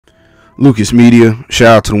Lucas Media.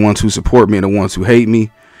 Shout out to the ones who support me and the ones who hate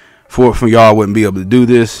me. For y'all, I wouldn't be able to do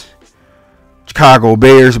this. Chicago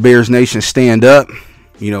Bears, Bears Nation, stand up.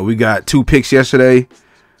 You know, we got 2 picks yesterday.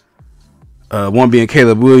 One being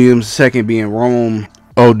Caleb Williams, second being Rome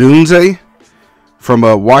Odunze from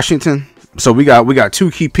Washington. So we got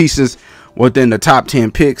 2 key pieces within the top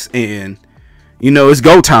 10 picks, and you know, it's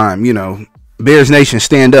go time. You know, Bears Nation,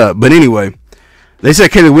 stand up. But anyway, they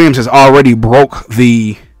said Caleb Williams has already broke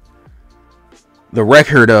the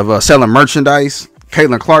record of selling merchandise.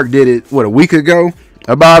 Caitlin Clark did it, what, a week ago?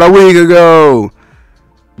 About a week ago.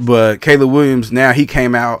 But Caleb Williams, now he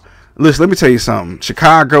came out. Listen, let me tell you something.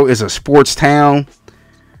 Chicago is a sports town.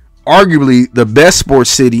 Arguably the best sports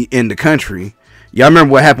city in the country. Y'all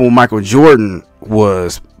remember what happened when Michael Jordan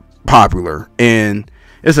was popular. And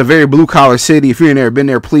it's a very blue-collar city. If you've never been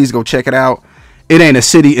there, please go check it out. It ain't a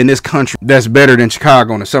city in this country that's better than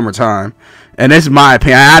Chicago in the summertime. And that's my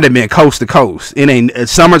opinion. I'd have been coast to coast. It ain't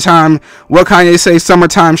summertime. What Kanye say?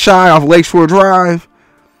 Summertime shy off Lakeshore Drive.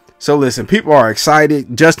 So listen, people are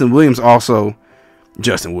excited. Justin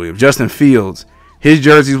Fields. His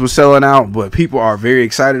jerseys were selling out, but people are very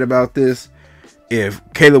excited about this. If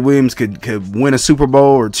Caleb Williams could win a Super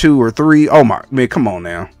Bowl or 2 or 3, oh my man, come on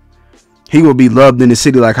now. He will be loved in the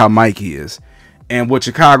city like how Mike is. And with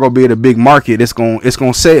Chicago being a big market, it's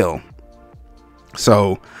gonna sell.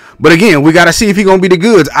 So, but again, we gotta see if he's gonna be the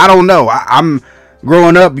goods. I don't know. I'm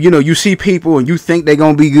growing up, you know, you see people and you think they're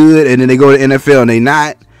gonna be good, and then they go to NFL and they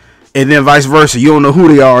not, and then vice versa. You don't know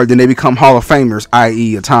who they are, then they become Hall of Famers,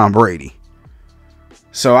 i.e. a Tom Brady.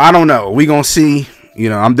 So I don't know. We gonna see. You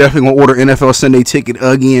know, I'm definitely gonna order NFL Sunday ticket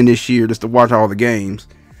again this year just to watch all the games,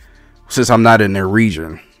 since I'm not in their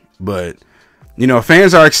region. But you know,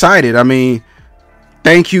 fans are excited. I mean,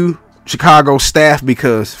 thank you, Chicago staff,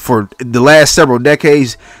 because for the last several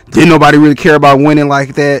decades, didn't nobody really care about winning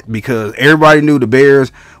like that, because everybody knew the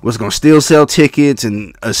Bears was going to still sell tickets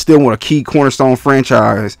and still want a key cornerstone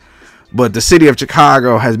franchise. But the city of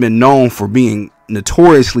Chicago has been known for being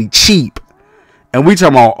notoriously cheap, and we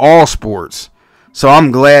talking about all sports. So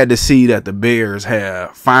I'm glad to see that the Bears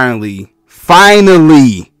have finally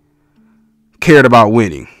cared about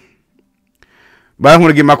winning. But I want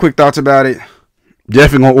to give my quick thoughts about it.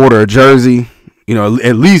 Definitely gonna order a jersey, you know,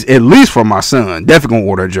 at least for my son. Definitely gonna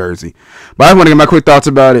order a jersey. But I want to get my quick thoughts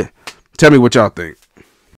about it. Tell me what y'all think.